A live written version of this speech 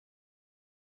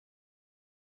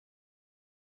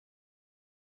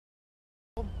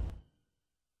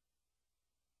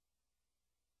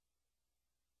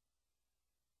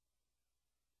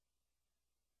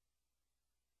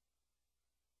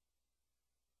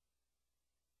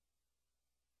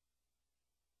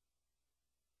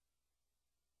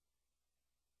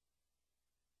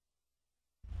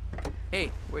Hey,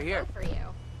 we're here. Good for you.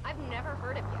 I've never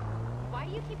heard of you. Why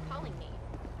do you keep calling me?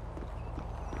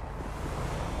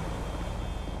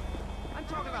 I'm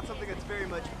talking about something that's very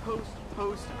much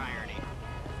post irony.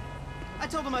 I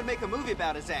told him I'd make a movie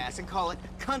about his ass and call it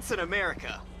Cunts in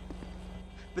America.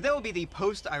 But that would be the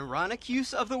post-ironic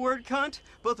use of the word cunt,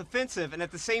 both offensive and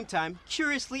at the same time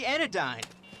curiously anodyne.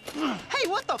 Hey,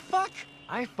 what the fuck?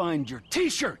 I find your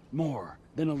t-shirt more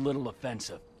than a little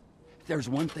offensive. If there's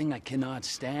one thing I cannot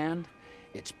stand,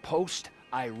 it's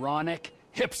post-ironic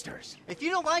hipsters. If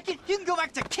you don't like it, you can go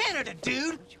back to Canada,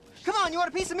 dude! Come on, you want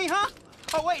a piece of me, huh?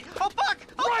 Oh, wait. Oh, fuck!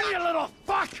 Oh, Run, fuck! you little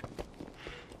fuck!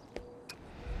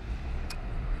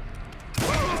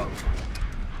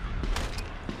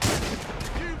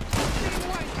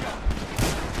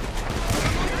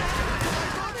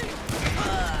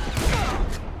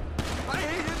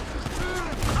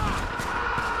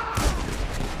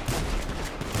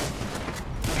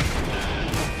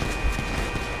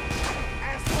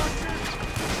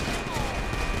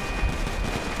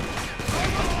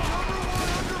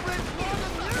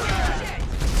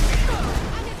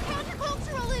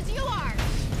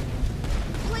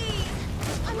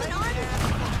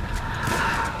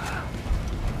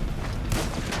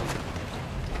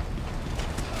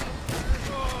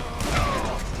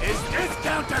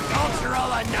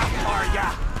 Countercultural enough for ya?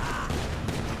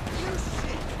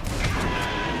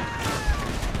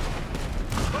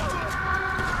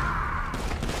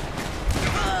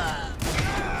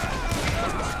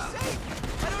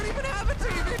 I don't even have a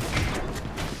TV!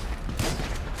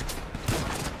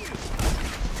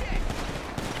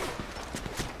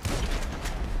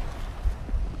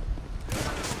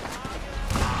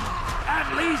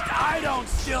 At least I don't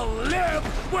still live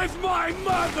with my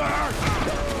mother!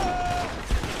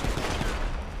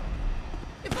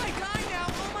 If I die now,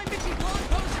 all my bitchy blog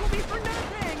posts will be for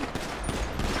nothing!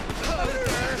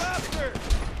 Faster!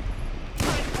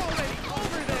 I'm already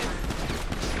over this!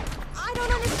 I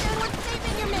don't understand what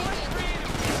statement you're making!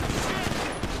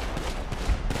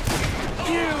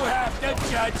 You have to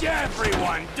judge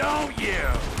everyone, don't you?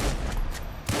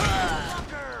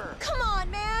 Come on,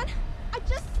 man! I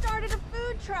just started a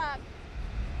food truck!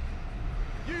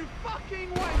 You fucking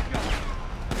wanker!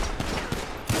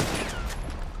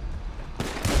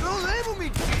 Don't label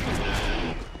me!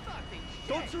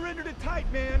 Don't surrender to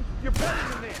tight, man! You're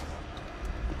better than this!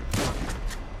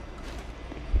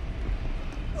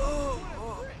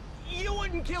 You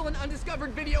wouldn't kill an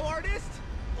undiscovered video artist?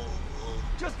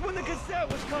 Just when the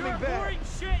cassette was coming You're back! boring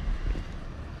shit!